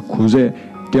কাৰোবাক খোজে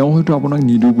তেওঁ হয়তো আপোনাক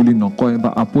নিদিওঁ বুলি নকয় বা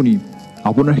আপুনি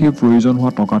আপোনাৰ সেই প্ৰয়োজন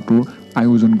হোৱা টকাটোৰ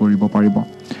আয়োজন কৰিব পাৰিব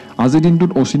আজিৰ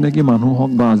দিনটোত অচিনাকি মানুহ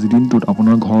হওক বা আজিৰ দিনটোত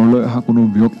আপোনাৰ ঘৰলৈ অহা কোনো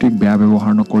ব্যক্তিক বেয়া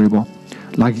ব্যৱহাৰ নকৰিব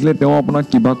লাগিলে তেওঁ আপোনাক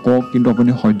কিবা কওক কিন্তু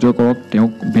আপুনি সহ্য কৰক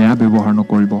তেওঁক বেয়া ব্যৱহাৰ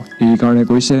নকৰিব এইকাৰণে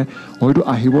কৈছে হয়তো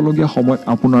আহিবলগীয়া সময়ত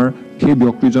আপোনাৰ সেই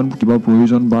ব্যক্তিজন কিবা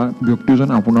প্ৰয়োজন বা ব্যক্তিজন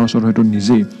আপোনাৰ ওচৰত হয়তো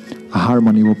নিজেই আহাৰ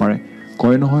মানিব পাৰে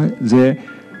কয় নহয় যে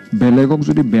বেলেগক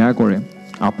যদি বেয়া কৰে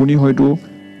আপুনি হয়তো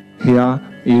সেয়া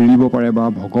এৰিব পাৰে বা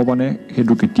ভগৱানে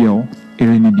সেইটো কেতিয়াও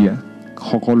এৰি নিদিয়ে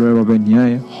সকলোৰে বাবে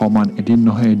ন্যায় সমান এদিন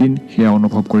নহয় এদিন সেয়া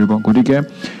অনুভৱ কৰিব গতিকে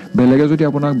বেলেগে যদি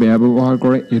আপোনাক বেয়া ব্যৱহাৰ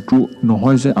কৰে এইটো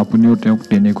নহয় যে আপুনিও তেওঁক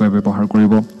তেনেকৈ ব্যৱহাৰ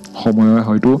কৰিব সময়ে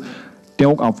হয়তো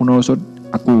তেওঁক আপোনাৰ ওচৰত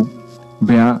আকৌ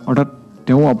বেয়া অৰ্থাৎ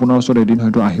তেওঁ আপোনাৰ ওচৰত এদিন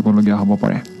হয়তো আহিবলগীয়া হ'ব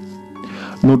পাৰে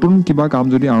নতুন কিবা কাম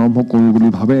যদি আৰম্ভ কৰোঁ বুলি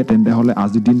ভাবে তেন্তে হ'লে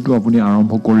আজিৰ দিনটো আপুনি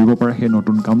আৰম্ভ কৰিব পাৰে সেই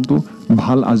নতুন কামটো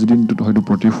ভাল আজিৰ দিনটোত হয়তো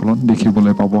প্ৰতিফলন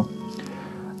দেখিবলৈ পাব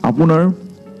আপোনাৰ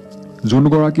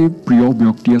যোনগৰাকী প্ৰিয়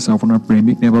ব্যক্তি আছে আপোনাৰ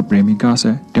প্ৰেমিক নাইবা প্ৰেমিকা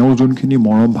আছে তেওঁ যোনখিনি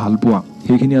মৰম ভাল পোৱা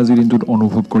সেইখিনি আজিৰ দিনটোত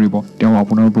অনুভৱ কৰিব তেওঁ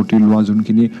আপোনাৰ প্ৰতি লোৱা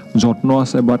যোনখিনি যত্ন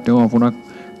আছে বা তেওঁ আপোনাক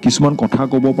কিছুমান কথা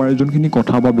ক'ব পাৰে যোনখিনি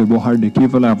কথা বা ব্যৱহাৰ দেখি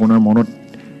পেলাই আপোনাৰ মনত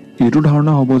এইটো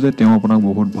ধাৰণা হ'ব যে তেওঁ আপোনাক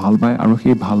বহুত ভাল পায় আৰু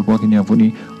সেই ভাল পোৱাখিনি আপুনি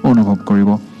অনুভৱ কৰিব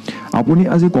আপুনি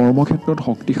আজি কৰ্মক্ষেত্ৰত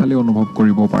শক্তিশালী অনুভৱ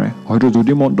কৰিব পাৰে হয়তো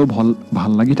যদি মনটো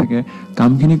ভাল লাগি থাকে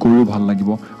কামখিনি কৰিও ভাল লাগিব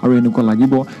আৰু এনেকুৱা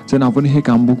লাগিব যেন আপুনি সেই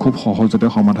কামবোৰ খুব সহজতে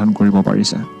সমাধান কৰিব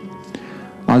পাৰিছে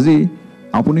আজি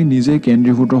আপুনি নিজে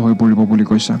কেন্দ্ৰীভূত হৈ পৰিব বুলি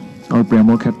কৈছে আৰু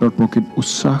প্ৰেমৰ ক্ষেত্ৰত প্ৰকৃত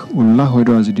উৎসাহ উল্লাস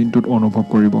হয়তো আজিৰ দিনটোত অনুভৱ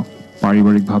কৰিব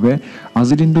পাৰিবাৰিকভাৱে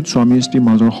আজিৰ দিনটোত স্বামী স্ত্ৰীৰ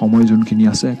মাজৰ সময় যোনখিনি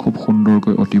আছে খুব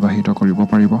সুন্দৰকৈ অতিবাহিত কৰিব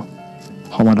পাৰিব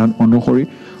সমাধান অনুসৰি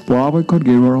পৰাপক্ষত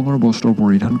গেৰুৱা ৰঙৰ বস্ত্ৰ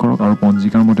পৰিধান কৰক আৰু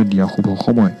পঞ্জিকাৰ মতে দিয়া শুভ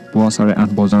সময় পুৱা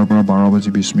 8:30 বজাৰ পৰা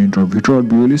 12:20 ভিতৰত,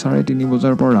 বিয়লি 3:30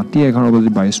 বজাৰ পৰা ৰাতি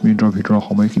 11:22 ভিতৰত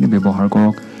সময়খিনি ব্যৱহাৰ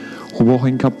কৰক। শুভ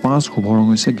সংখ্যা 5, শুভ ৰং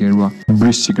হৈছে গেৰুৱা।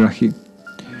 বৃশ্চিক ৰাশি।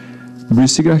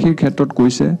 বৃশ্চিক ৰাশিৰ ক্ষেত্ৰত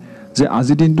কৈছে যে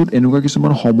আজিৰ দিনটোত এনেকুৱা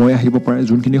কিছুমান সময় আহিব পাৰে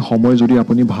যোনখিনি সময় যদি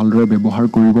আপুনি ভালদৰে ব্যৱহাৰ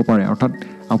কৰিব পাৰে, অৰ্থাৎ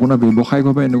আপোনাৰ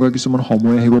ব্যৱসায়িকভাৱে এনেকুৱা কিছুমান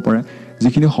সময় আহিব পাৰে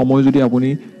যিখিনি সময় যদি আপুনি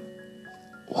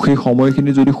সেই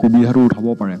সময়খিনি যদি সুবিধাটো উঠাব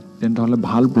পাৰে তেন্তে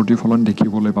ভাল প্ৰতিফলন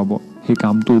দেখিবলৈ পাব সেই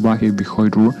কামটো বা সেই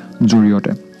বিষয়টোৰ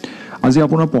জৰিয়তে। আজি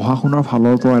আপোনাৰ পঢ়া শুনাৰ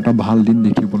ফালৰ পৰা এটা ভাল দিন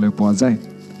দেখিবলৈ পোৱা যায়।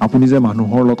 আপুনি যে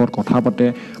মানুহৰ লগত কথা পাতে,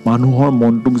 মানুহৰ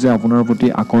মনটোক যে আপোনাৰ প্ৰতি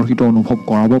আকৰ্ষিত অনুভৱ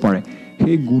কৰাব পাৰে,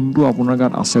 সেই গুণটো আপোনাৰ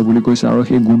গাত আছে বুলি কৈছে আৰু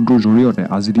সেই গুণটোৰ জৰিয়তে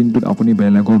আজিৰ দিনটোত আপুনি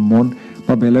বেলেগৰ মন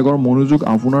বা বেলেগৰ মনোযোগ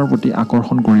আপোনাৰ প্ৰতি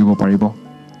আকৰ্ষণ কৰিব পাৰিব।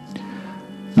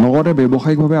 লগতে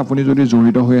ব্যৱসায়িকভাৱে আপুনি যদি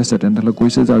জড়িত হৈ আছে তেন্তে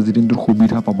কৈছে যে আজিৰ দিনটোত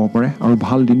সুবিধা পাব পাৰে আৰু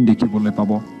ভাল দিন দেখিবলৈ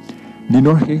পাব।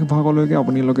 দিনৰ শেষ ভাগলৈকে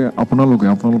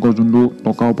আপোনালোকৰ যোনটো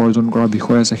টকা উপাৰ্জন কৰা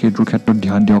বিষয় আছে সেইটোৰ ক্ষেত্ৰত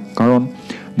ধ্যান দিয়ক, কাৰণ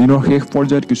দিনৰ শেষ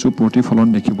পৰ্যায়ত কিছু প্ৰতিফলন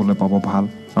দেখিবলৈ পাব ভাল।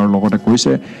 আৰু লগতে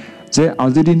কৈছে যে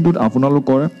আজিৰ দিনটোত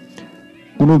আপোনালোকৰ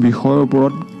কোনো বিষয়ৰ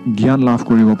ওপৰত জ্ঞান লাভ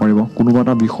কৰিব পাৰিব। কোনোবা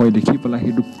এটা বিষয় দেখি পেলাই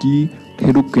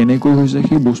সেইটো কেনেকৈ হৈছে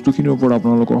সেই বস্তুখিনিৰ ওপৰত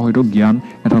আপোনালোকৰ হয়তো জ্ঞান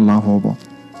এটা লাভ হ'ব।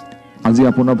 আজি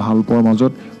আপোনাৰ ভাল পোৱাৰ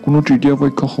মাজত কোনো তৃতীয়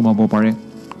পক্ষ সোমাব পাৰে,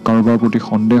 কাৰোবাৰ প্ৰতি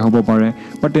সন্দেহ হ'ব পাৰে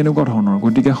বা তেনেকুৱা ধৰণৰ।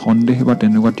 গতিকে সন্দেহ বা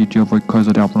তেনেকুৱা তৃতীয় পক্ষই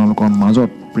যাতে আপোনালোকৰ মাজত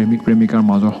প্ৰেমিক প্ৰেমিকাৰ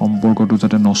মাজৰ সম্পৰ্কটো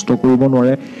যাতে নষ্ট কৰিব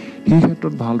নোৱাৰে সেই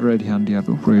ক্ষেত্ৰত ভালদৰে ধ্যান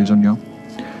দিয়াটো প্ৰয়োজনীয়।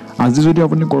 আজি যদি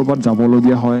আপুনি ক'ৰবাত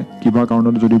যাবলগীয়া হয়, কিবা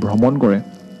কাৰণত যদি ভ্ৰমণ কৰে,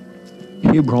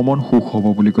 সেই ভ্ৰমণ সুখ হ'ব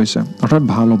বুলি কৈছে, অৰ্থাৎ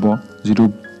ভাল হ'ব, যিটো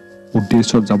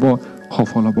উদ্দেশ্যত যাব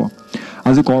সফল হ'ব।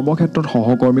 আজি কৰ্মক্ষেত্ৰত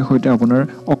সহকৰ্মীৰ সৈতে আপোনাৰ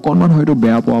অকণমান হয়তো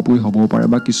বেয়া পোৱাপুৰি হ'বও পাৰে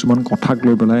বা কিছুমান কথাক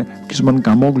লৈ পেলাই, কিছুমান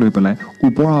কামক লৈ পেলাই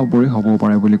ওপৰা ওপৰি হ'বও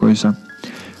পাৰে বুলি কৈছে।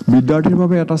 বিদ্যাৰ্থীৰ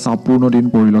বাবে এটা চাপপূৰ্ণ দিন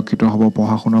পৰিলক্ষিত হ'ব।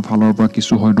 পঢ়া শুনাৰ ফালৰ পৰা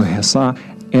কিছু হয়তো হেঁচা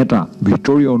এটা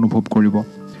ভিতৰি অনুভৱ কৰিব।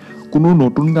 কোনো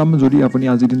নতুন কাম যদি আপুনি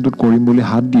আজিৰ দিনটোত কৰিম বুলি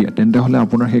হাত দিয়ে তেন্তে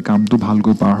আপোনাৰ সেই কামটো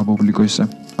ভালকৈ পাৰ হ'ব বুলি কৈছে।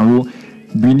 আৰু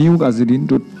বিনিয়োগ আজিৰ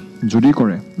দিনটোত যদি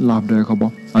কৰে লাভদায়ক হ'ব।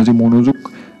 আজি মনোযোগ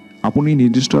আপুনি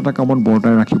নিৰ্দিষ্ট এটা কামত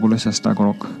বৰ্তাই ৰাখিবলৈ চেষ্টা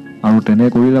কৰক আৰু তেনে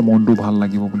কৰিলে মনটো ভাল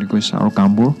লাগিব বুলি কৈছে আৰু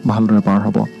কামবোৰ ভালদৰে পাৰ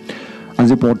হ'ব।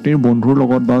 আজি পত্নীৰ বন্ধুৰ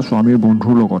লগত বা স্বামীৰ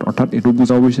বন্ধুৰ লগত, অৰ্থাৎ এইটো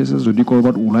বুজাব বিচাৰিছে যদি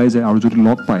ক'ৰবাত ওলাই যায় আৰু যদি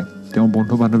লগ পায় তেওঁ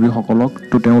বন্ধু বান্ধৱীসকলক,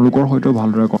 তো তেওঁলোকৰ সৈতে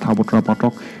ভালদৰে কথা বতৰা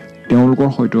পাতক, তেওঁলোকৰ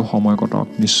সৈতে সময় কটাওক।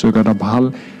 নিশ্চয়কৈ এটা ভাল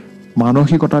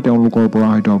মানসিকতা তেওঁলোকৰ পৰা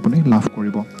হয়তো আপুনি লাভ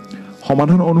কৰিব।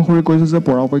 সমাধান অনুসৰি কৈছে যে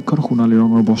পৰাপক্ষত সোণালী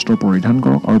ৰঙৰ বস্ত্ৰ পৰিধান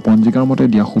কৰক আৰু পঞ্জিকাৰ মতে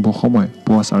দিয়া শুভ সময়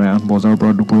পুৱা 8:30 বজাৰ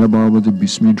পৰা দুপৰীয়া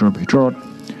 12:20 ভিতৰত,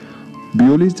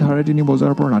 বিয়লি 3:30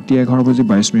 বজাৰ পৰা ৰাতি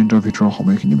 11:22 ভিতৰৰ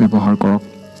সময়খিনি ব্যৱহাৰ কৰক।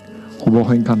 শুভ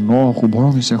সংখ্যা 9, শুভ ৰং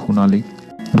হৈছে সোণালী।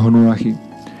 ধনুৰাশি।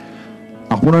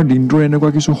 আপোনাৰ দিনটোৰ এনেকুৱা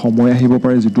কিছু সময় আহিব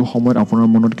পাৰে যিটো সময়ত আপোনাৰ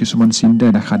মনত কিছুমান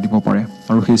চিন্তাই দেখা দিব পাৰে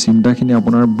আৰু সেই চিন্তাখিনি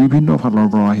আপোনাৰ বিভিন্ন ফালৰ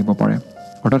পৰা আহিব পাৰে।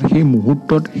 অৰ্থাৎ সেই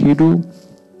মুহূৰ্তত সেইটো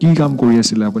কি কাম কৰি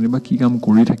আছিলে আপুনি বা কি কাম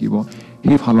কৰি থাকিব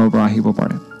সেই ফালৰ পৰা আহিব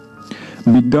পাৰে।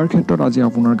 বিদ্যাৰ ক্ষেত্ৰত আজি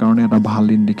আপোনাৰ কাৰণে এটা ভাল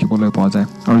দিন দেখিবলৈ পোৱা যায়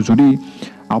আৰু যদি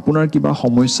আপোনাৰ কিবা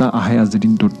সমস্যা আহে আজিৰ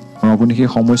দিনটোত আৰু আপুনি সেই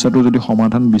সমস্যাটো যদি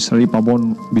সমাধান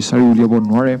বিচাৰি উলিয়াব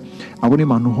নোৱাৰে, আপুনি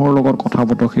মানুহৰ লগত কথা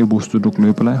পতক সেই বস্তুটোক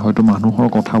লৈ পেলাই, হয়তো মানুহৰ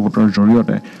কথা বতৰাৰ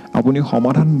জৰিয়তে আপুনি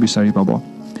সমাধান বিচাৰি পাব।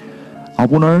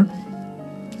 আপোনাৰ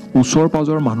ওচৰ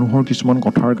পাজৰ মানুহৰ কিছুমান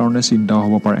কথাৰ কাৰণে চিন্তা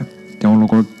হ'ব পাৰে,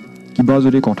 তেওঁলোকৰ কিবা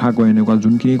যদি কথা কয় এনেকুৱা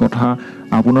যোনখিনি কথা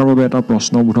আপোনাৰ বাবে এটা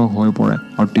প্ৰশ্নবোধক হৈ পৰে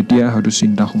আৰু তেতিয়াই হয়তো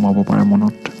চিন্তা সোমাব পাৰে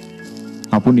মনত।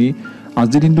 আপুনি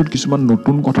আজিৰ দিনটোত কিছুমান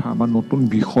নতুন কথা বা নতুন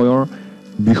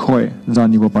বিষয়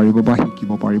জানিব পাৰিব বা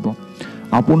শিকিব পাৰিব।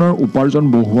 আপোনাৰ উপাৰ্জন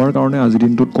বঢ়োৱাৰ কাৰণে আজিৰ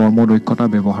দিনটোত কৰ্মদক্ষতা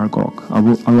ব্যৱহাৰ কৰক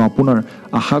আৰু আপোনাৰ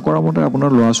আশা কৰা মতে আপোনাৰ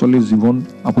ল'ৰা ছোৱালীৰ জীৱন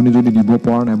আপুনি যদি দিব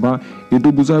পৰা নাই বা এইটো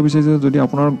বুজাব বিচাৰিছে যদি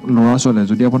আপোনাৰ ল'ৰা ছোৱালীয়ে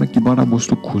যদি আপোনাক কিবা এটা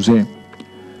বস্তু খোজে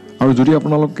আৰু যদি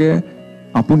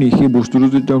আপুনি সেই বস্তুটো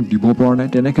যদি তেওঁক দিব পৰা নাই,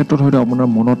 তেনে ক্ষেত্ৰত হয়তো আপোনাৰ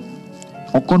মনত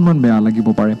অকণমান বেয়া লাগিব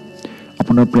পাৰে।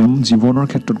 আপোনাৰ প্ৰেম জীৱনৰ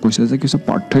ক্ষেত্ৰত কৈছে যে কিছু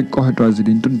পাৰ্থক্য হয়তো আজিৰ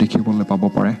দিনটোত দেখিবলৈ পাব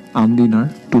পাৰে। আন দিনাৰ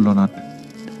তুলনাত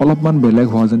অলপমান বেলেগ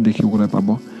হোৱা যেন দেখিবলৈ পাব।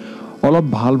 অলপ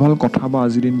ভাল কথা বা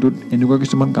আজিৰ দিনটোত এনেকুৱা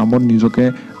কিছুমান কামত নিজকে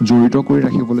জড়িত কৰি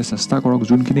ৰাখিবলৈ চেষ্টা কৰক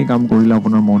যোনখিনি কাম কৰিলে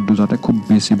আপোনাৰ মনটো যাতে খুব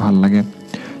বেছি ভাল লাগে।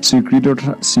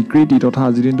 স্বীকৃতি তথা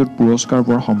আজিৰ দিনটোত পুৰস্কাৰ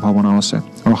পোৱাৰ সম্ভাৱনা আছে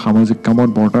আৰু সামাজিক কামত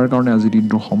বৰ্তাৰ কাৰণে আজিৰ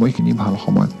দিনটোৰ সময়খিনি ভাল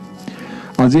সময়।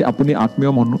 আজি আপুনি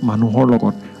আত্মীয় মানুহৰ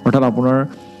লগত, অৰ্থাৎ আপোনাৰ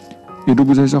এইটো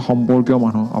বুজাইছে সম্পৰ্কীয়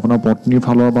মানুহ, আপোনাৰ পত্নীৰ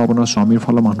ফালৰ বা আপোনাৰ স্বামীৰ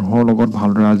ফালৰ মানুহৰ লগত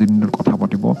ভালদৰে আজিৰ দিনটোত কথা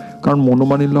পাতিব, কাৰণ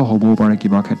মনোমালিন্য হ'বও পাৰে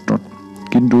কিবা ক্ষেত্ৰত।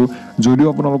 কিন্তু যদিও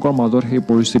আপোনালোকৰ মাজত সেই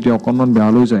পৰিস্থিতি অকণমান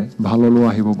বেয়ালৈ যায়, ভাললৈও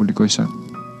আহিব বুলি কৈছে।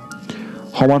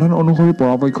 সমাধান অনুসৰি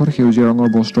পৰাপক্ষত সেউজীয়া ৰঙৰ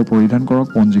বস্ত্ৰ পৰিধান কৰক।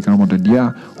 পঞ্জিকাৰ মতে দিয়া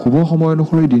শুভ সময়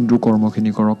অনুসৰি দিনটোৰ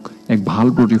কৰ্মখিনি কৰক। এক ভাল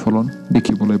প্ৰতিফলন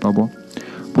দেখিবলৈ পাব।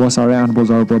 পুৱা 8:30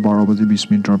 বজাৰ পৰা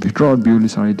 12:20 ভিতৰত, বিয়লি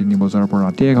 3:30 বজাৰ পৰা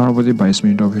ৰাতি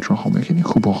 11:22 ভিতৰত সময়খিনি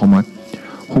শুভ সময়।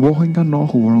 শুভ সংখ্যা 9,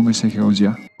 শুভ ৰং হৈছে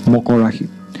সেউজীয়া। মকৰ ৰাশি।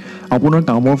 আপোনাৰ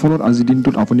কামৰ ফলত আজিৰ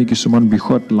দিনটোত আপুনি কিছুমান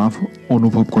বিষয়ত লাভ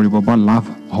অনুভৱ কৰিব বা লাভ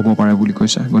হ'ব পাৰে বুলি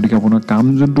কৈছে। গতিকে আপোনাৰ কাম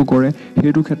যোনটো কৰে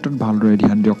সেইটো ক্ষেত্ৰত ভালদৰে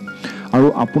ধ্যান দিয়ক। আৰু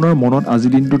আপোনাৰ মনত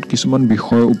আজিৰ দিনটোত কিছুমান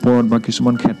বিষয়ৰ ওপৰত বা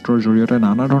কিছুমান ক্ষেত্ৰৰ জৰিয়তে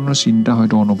নানা ধৰণৰ চিন্তা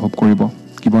হয়তো অনুভৱ কৰিব।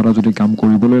 কিবা এটা যদি কাম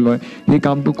কৰিবলৈ লয়, সেই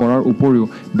কামটো কৰাৰ উপৰিও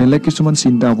বেলেগ কিছুমান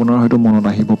চিন্তা আপোনাৰ হয়তো মনত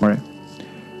আহিব পাৰে।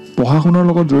 পঢ়া শুনাৰ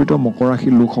লগত জড়িত মকৰ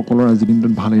ৰাশিৰ লোকসকলৰ আজিৰ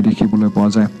দিনটোত ভালেই দেখিবলৈ পোৱা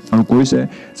যায়। আৰু কৈছে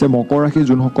যে মকৰ ৰাশিৰ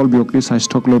যোনসকল ব্যক্তিৰ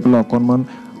স্বাস্থ্যক লৈ পেলাই অকণমান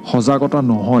সজাগতা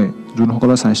নহয়,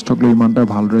 যোনসকলে স্বাস্থ্যক লৈ ইমান এটা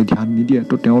ভালদৰে ধ্যান নিদিয়ে,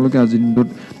 তো তেওঁলোকে আজিৰ দিনটোত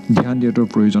ধ্যান দিয়াটো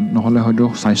প্ৰয়োজন। নহ'লে হয়তো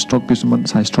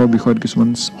স্বাস্থ্যৰ বিষয়ত কিছুমান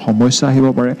সমস্যা আহিব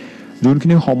পাৰে,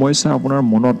 যোনখিনি সমস্যা আপোনাৰ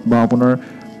মনত বা আপোনাৰ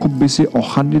খুব বেছি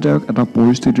অশান্তিদায়ক এটা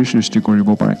পৰিস্থিতিৰ সৃষ্টি কৰিব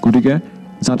পাৰে। গতিকে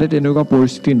যাতে তেনেকুৱা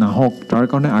পৰিস্থিতি নাহক তাৰ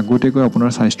কাৰণে আগতীয়াকৈ আপোনাৰ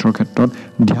স্বাস্থ্যৰ ক্ষেত্ৰত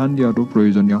ধ্যান দিয়াটো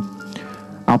প্ৰয়োজনীয়।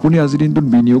 আপুনি আজিৰ দিনটোত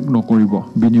বিনিয়োগ নকৰিব।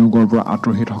 বিনিয়োগৰ পৰা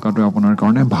আঁতৰি থকাটোৱে আপোনাৰ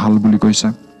কাৰণে ভাল বুলি কৈছে।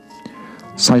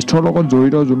 স্বাস্থ্যৰ লগত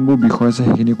জড়িত যোনবোৰ বিষয় আছে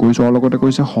সেইখিনি কৈছোঁ, আৰু লগতে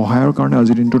কৈছে সহায়ৰ কাৰণে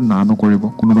আজিৰ দিনটোত না নকৰিব।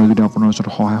 কোনোবাই যদি আপোনাৰ ওচৰত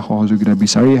সহায় সহযোগিতা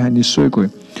বিচাৰি আহে, নিশ্চয়কৈ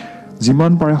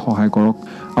যিমান পাৰে সহায় কৰক।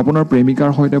 আপোনাৰ প্ৰেমিকাৰ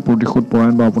সৈতে প্ৰতিশোধ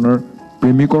পৰায়ণ বা আপোনাৰ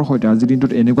প্ৰেমিকৰ সৈতে আজিৰ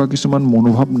দিনটোত এনেকুৱা কিছুমান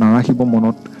মনোভাৱ নাৰাখিব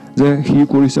মনত যে সি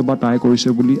কৰিছে বা তাই কৰিছে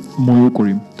বুলি ময়ো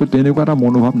কৰিম। তো তেনেকুৱা এটা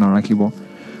মনোভাৱ নাৰাখিব।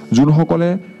 যোনসকলে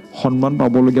সন্মান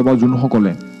পাবলগীয়া বা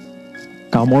যোনসকলে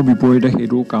কামৰ বিপৰীতে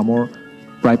সেইটো কামৰ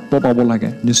প্ৰাপ্য পাব লাগে,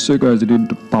 নিশ্চয়কৈ আজিৰ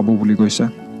দিনটোত পাব বুলি কৈছে।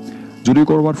 যদি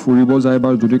ক'ৰবাত ফুৰিব যায় বা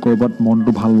যদি ক'ৰবাত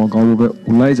মনটো ভাল লগাৰ বাবে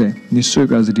ওলাই যায়,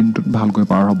 নিশ্চয়কৈ আজিৰ দিনটোত ভালকৈ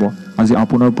পাৰ হ'ব। আজি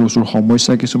আপোনাৰ প্ৰচুৰ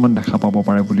সমস্যা কিছুমান দেখা পাব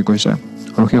পাৰে বুলি কৈছে,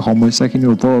 আৰু সেই সমস্যাখিনিৰ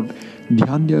ওপৰত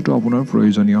ধ্যান দিয়াটো আপোনাৰ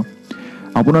প্ৰয়োজনীয়।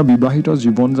 আপোনাৰ বিবাহিত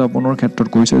জীৱন যাপনৰ ক্ষেত্ৰত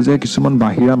কৈছে যে কিছুমান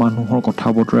বাহিৰা মানুহৰ কথা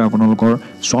বতৰাই আপোনালোকৰ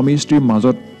স্বামী স্ত্ৰীৰ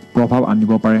মাজত প্ৰভাৱ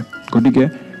আনিব পাৰে। গতিকে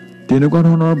তেনেকুৱা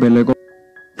ধৰণৰ বেলেগৰ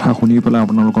কথা শুনি পেলাই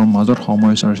আপোনালোকৰ মাজত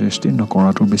সমস্যাৰ সৃষ্টি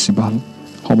নকৰাটো বেছি ভাল।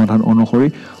 সমাধান অনুসৰি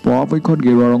পৰাপক্ষত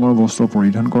গেৰুৱা ৰঙৰ বস্ত্ৰ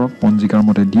পৰিধান কৰক। পঞ্জিকাৰ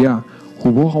মতে দিয়া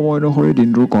শুভ সময় অনুসৰি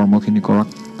দিনটোৰ কৰ্মখিনি কৰক।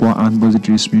 পুৱা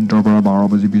 8:30 পৰা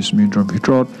 12:20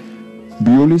 ভিতৰত,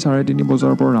 বিয়লি 3:30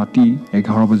 বজাৰ পৰা ৰাতি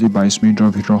 11:22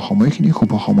 ভিতৰত সময়খিনি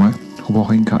শুভ সময়। শুভ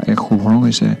সংখ্যা 1, শুভ ৰং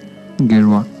হৈছে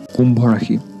গেৰুৱা। কুম্ভ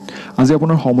ৰাশি। আজি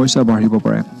আপোনাৰ সমস্যা বাঢ়িব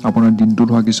পাৰে। আপোনাৰ দিনটোত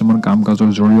হোৱা কিছুমান কাম কাজৰ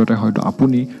জৰিয়তে হয়তো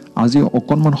আপুনি আজি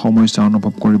অকণমান সমস্যা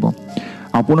অনুভৱ কৰিব।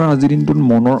 আপোনাৰ আজিৰ দিনটোত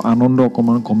মনৰ আনন্দ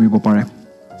অকণমান কমিব পাৰে।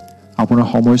 আপোনাৰ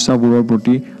সমস্যাবোৰৰ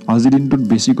প্ৰতি আজিৰ দিনটোত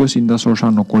বেছিকৈ চিন্তা চৰ্চা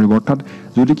নকৰিব। অৰ্থাৎ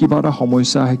যদি কিবা এটা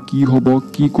সমস্যা আহে, কি হ'ব,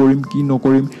 কি কৰিম, কি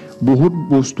নকৰিম, বহুত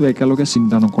বস্তু একেলগে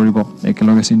চিন্তা নকৰিব।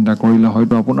 একেলগে চিন্তা কৰিলে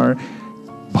হয়তো আপোনাৰ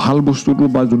ভাল বস্তুটো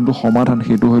বা যোনটো সমাধান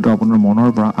সেইটো হয়তো আপোনাৰ মনৰ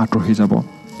পৰা আঁতৰি যাব।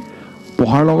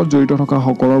 পঢ়াৰ লগত জড়িত থকা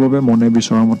সকলৰ বাবে মনে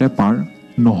বিচৰা মতে পাৰ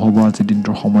নহ'ব আজিৰ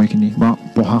দিনটোৰ সময়খিনি বা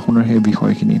পঢ়া শুনাৰ সেই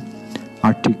বিষয়খিনি।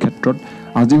 আৰ্থিক ক্ষেত্ৰত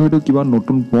আজি হয়তো কিবা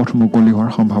নতুন পথ মুকলি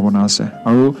হোৱাৰ সম্ভাৱনা আছে,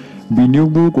 আৰু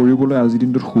বিনিয়োগবোৰ কৰিবলৈ আজিৰ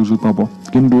দিনটোত সুযোগ পাব।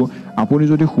 কিন্তু আপুনি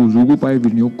যদি সুযোগো পায়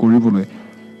বিনিয়োগ কৰিবলৈ,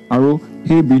 আৰু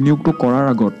সেই বিনিয়োগটো কৰাৰ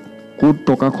আগত ক'ত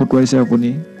টকা খটুৱাইছে আপুনি,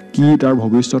 কি তাৰ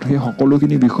ভৱিষ্যত, সেই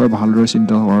সকলোখিনি বিষয়ে ভালদৰে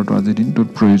চিন্তা কৰাটো আজিৰ দিনটোত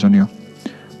প্ৰয়োজনীয়।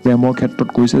 প্ৰেমৰ ক্ষেত্ৰত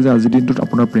কৈছে যে আজিৰ দিনটোত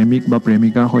আপোনাৰ প্ৰেমিক বা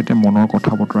প্ৰেমিকাৰ সৈতে মনৰ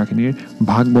কথা বতৰাখিনিৰ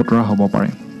ভাগ বতৰা হ'ব পাৰে।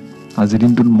 আজিৰ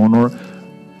দিনটোত মনৰ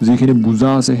যিখিনি বুজা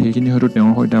আছে সেইখিনি হয়তো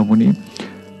তেওঁৰ সৈতে আপুনি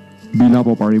বিলাব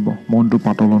পাৰিব, মনটো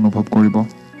পাতল অনুভৱ কৰিব।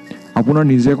 আপোনাৰ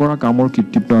নিজে কৰা কামৰ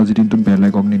কৃতিত্ব আজিৰ দিনটোত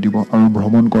বেলেগক নিদিব। আৰু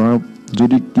ভ্ৰমণ কৰাৰ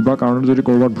যদি কিবা কাৰণত যদি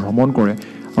ক'ৰবাত ভ্ৰমণ কৰে,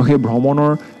 আৰু সেই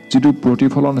ভ্ৰমণৰ যিটো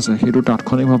প্ৰতিফলন আছে সেইটো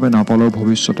তাৎক্ষণিকভাৱে নাপালেও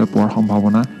ভৱিষ্যতে পোৱাৰ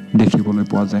সম্ভাৱনা দেখিবলৈ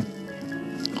পোৱা যায়।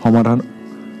 সমাধান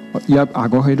ইয়াত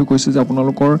আগৰ সেইটো কৈছে যে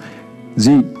আপোনালোকৰ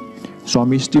যি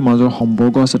স্বামী স্ত্ৰীৰ মাজৰ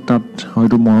সম্পৰ্ক আছে তাত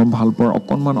হয়তো মৰম ভাল পোৱাৰ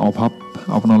অকণমান অভাৱ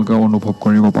আপোনালোকে অনুভৱ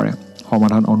কৰিব পাৰে।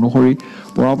 সমাধান অনুসৰি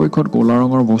পৰাপক্ষত ক'লা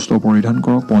ৰঙৰ বস্ত্ৰ পৰিধান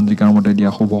কৰক। পঞ্জিকাৰ মতে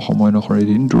দিয়া শুভ সময় অনুসৰি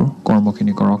দিনটোৰ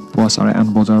কৰ্মখিনি কৰক। পুৱা 8:30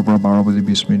 বজাৰ পৰা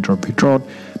 12:20 ভিতৰত,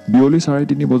 বিয়লি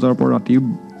 3:30 বজাৰ পৰা ৰাতি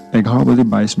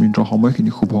 11:22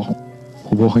 সময়খিনি শুভ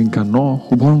সংখ্যা 9,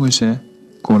 শুভ ৰং হৈছে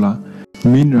ক'লা।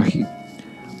 মীন ৰাশি।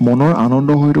 মনৰ আনন্দ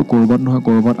হয়তো ক'ৰবাত নহয়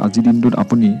ক'ৰবাত আজিৰ দিনটোত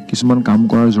আপুনি কিছুমান কাম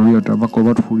কৰাৰ জৰিয়তে বা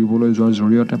ক'ৰবাত ফুৰিবলৈ যোৱাৰ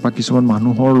জৰিয়তে বা কিছুমান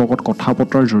মানুহৰ লগত কথা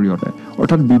পতাৰ জৰিয়তে,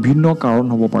 অৰ্থাৎ বিভিন্ন কাৰণ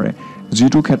হ'ব পাৰে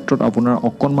যিটো ক্ষেত্ৰত আপোনাৰ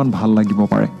অকণমান ভাল লাগিব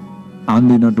পাৰে আন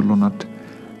দিনৰ তুলনাত।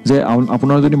 যে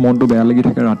আপোনাৰ যদি মনটো বেয়া লাগি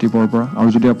থাকে ৰাতিপুৱাৰ পৰা, আৰু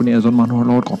যদি আপুনি এজন মানুহৰ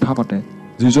লগত কথা পাতে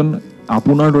যিজন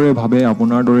আপোনাৰ দৰে ভাবে,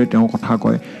 আপোনাৰ দৰে তেওঁ কথা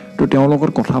কয়, তো তেওঁৰ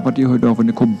লগত কথা পাতি হয়তো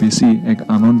আপুনি খুব বেছি এক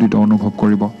আনন্দিত অনুভৱ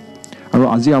কৰিব। আৰু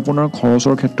আজি আপোনাৰ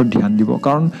খৰচৰ ক্ষেত্ৰত ধ্যান দিব,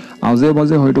 কাৰণ আজে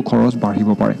বাজে হয়তো খৰচ বাঢ়িব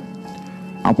পাৰে।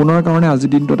 আপোনাৰ কাৰণে আজি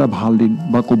দিনটো এটা ভাল দিন,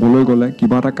 বা ক'বলৈ গ'লে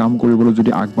কিবা এটা কাম কৰিবলৈ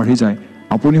যদি আগবাঢ়ি যায়,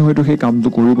 আপুনি হয়তো সেই কামটো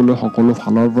কৰিবলৈ সকলো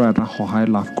ফালৰ পৰা এটা সহায়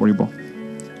লাভ কৰিব।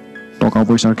 টকা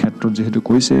পইচাৰ ক্ষেত্ৰত যিহেতু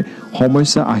কৈছে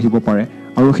সমস্যা আহিব পাৰে,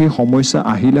 আৰু সেই সমস্যা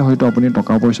আহিলে হয়তো আপুনি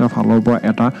টকা পইচাৰ ফালৰ পৰা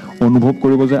এটা অনুভৱ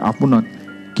কৰিব যে আপোনাক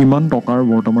কিমান টকাৰ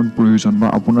বৰ্তমান প্ৰয়োজন, বা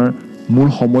আপোনাৰ মূল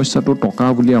সমস্যাটো টকা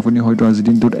বুলি আপুনি হয়তো আজিৰ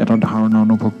দিনটোত এটা ধাৰণা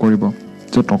অনুভৱ কৰিব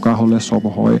যে টকা হ'লে চব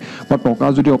হয়, বা টকা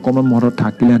যদি অকণমান মোৰ হাতত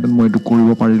থাকিলেহেঁতেন মই এইটো কৰিব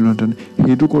পাৰিলোহেঁতেন,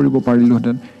 সেইটো কৰিব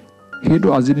পাৰিলোহেঁতেন, সেইটো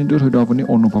আজিৰ দিনটোত হয়তো আপুনি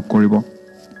অনুভৱ কৰিব।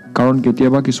 কাৰণ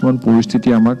কেতিয়াবা কিছুমান পৰিস্থিতি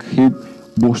আমাক সেই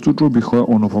বস্তুটোৰ বিষয়ে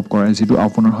অনুভৱ কৰায়, যিটো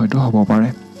আপোনাৰ হয়তো হ'ব পাৰে।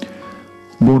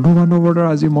 বন্ধু বান্ধৱৰ দ্বাৰা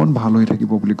আজি মন ভাল হৈ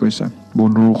থাকিব বুলি কৈছে।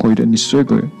 বন্ধুৰ সৈতে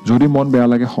নিশ্চয়কৈ যদি মন বেয়া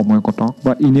লাগে সময় কটাওক,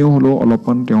 বা এনেও হ'লেও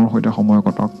অলপমান তেওঁৰ সৈতে সময়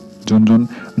কটাওক।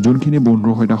 যোনখিনি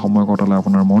বন্ধুৰ সৈতে সময় কটালে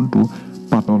আপোনাৰ মনটো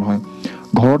পাতল হয়।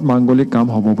 ঘৰত মাংগলিক কাম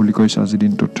হ'ব বুলি কৈছে আজিৰ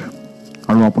দিনটোত।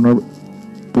 আৰু আপোনাৰ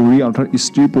পৰিয়াল অৰ্থাৎ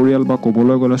স্ত্ৰীৰ পৰিয়াল, বা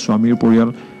ক'বলৈ গ'লে স্বামীৰ পৰিয়াল,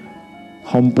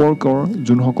 সম্পৰ্কৰ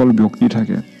যোনসকল ব্যক্তি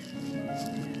থাকে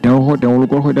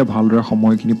তেওঁলোকৰ সৈতে ভালদৰে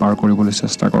সময়খিনি পাৰ কৰিবলৈ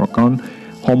চেষ্টা কৰক। কাৰণ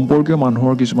সম্পৰ্কীয়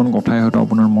মানুহৰ কিছুমান কথাই হয়তো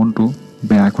আপোনাৰ মনটো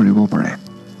বেয়া কৰিব পাৰে।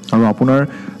 আৰু আপোনাৰ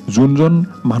যোনজন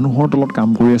মানুহৰ তলত কাম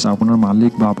কৰি আছে, আপোনাৰ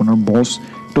মালিক বা আপোনাৰ বছ,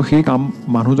 তো সেই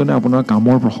মানুহজনে আপোনাৰ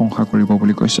কামৰ প্ৰশংসা কৰিব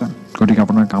বুলি কৈছে। গতিকে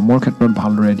আপোনাৰ কামৰ ক্ষেত্ৰত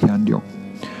ভালদৰে ধ্যান দিয়ক।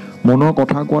 মনৰ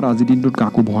কথা কোৱাত আজিৰ দিনটোত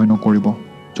কাকো ভয় নকৰিব।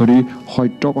 যদি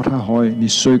সত্য কথা হয়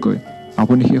নিশ্চয়কৈ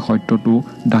আপুনি সেই সত্যটো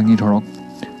দাঙি ধৰক।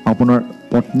 আপোনাৰ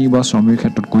পত্নী বা স্বামীৰ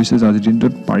ক্ষেত্ৰত কৈছে যে আজিৰ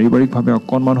দিনটোত পাৰিবাৰিকভাৱে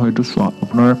অকণমান হয়তো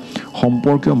আপোনাৰ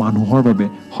সম্পৰ্কীয় মানুহৰ বাবে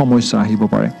সমস্যা আহিব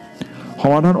পাৰে।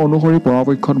 সমাধান অনুসৰি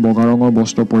পৰাপক্ষত বগা ৰঙৰ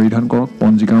বস্ত্ৰ পৰিধান কৰক।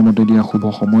 পঞ্জিকাৰ মতে দিয়া শুভ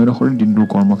সময় অনুসৰি দিনটোৰ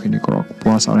কৰ্মখিনি কৰক।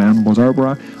 পুৱা 9:30 বজাৰ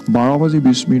পৰা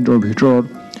 12:20 ভিতৰত,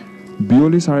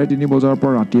 বিয়লি 3:30 বজাৰ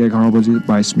পৰা ৰাতি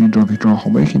 11:22 ভিতৰৰ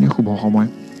সময়খিনি শুভ সময়।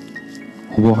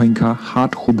 শুভ সংখ্যা 7,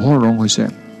 শুভ ৰং হৈছে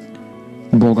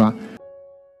বগা।